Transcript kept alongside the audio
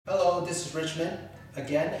Hello, this is Richmond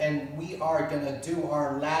again, and we are gonna do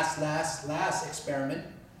our last experiment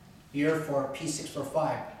here for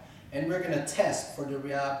P645, and we're gonna test for the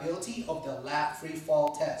reliability of the lap free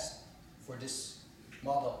fall test for this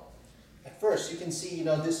model. At first, you can see,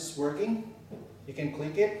 this is working. You can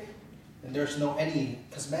click it, and there's no any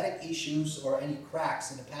cosmetic issues or any cracks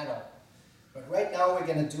in the panel. But right now, we're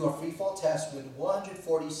gonna do a free fall test with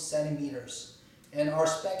 140 centimeters. And our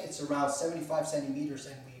spec is around 75 centimeters,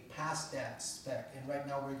 and we passed that spec. And right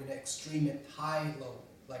now we're going to extreme it high-low,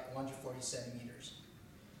 like 140 centimeters.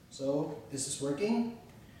 So this is working,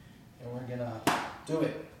 and we're going to do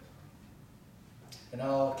it. And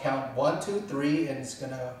I'll count 1, 2, 3, and it's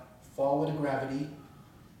going to fall with the gravity.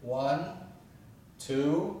 1,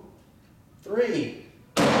 2, 3.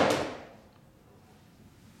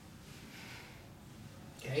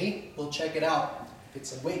 Okay, we'll check it out if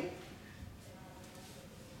it's a weight.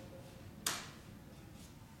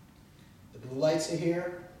 Blue lights are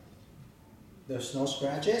here. There's no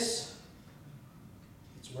scratches.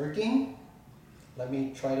 It's working. Let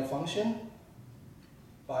me try the function.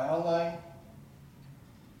 Buy online.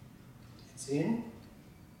 It's in.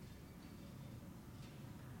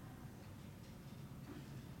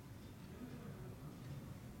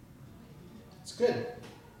 It's good.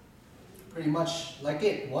 Pretty much like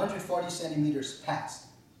it. 140 centimeters passed.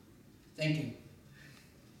 Thank you.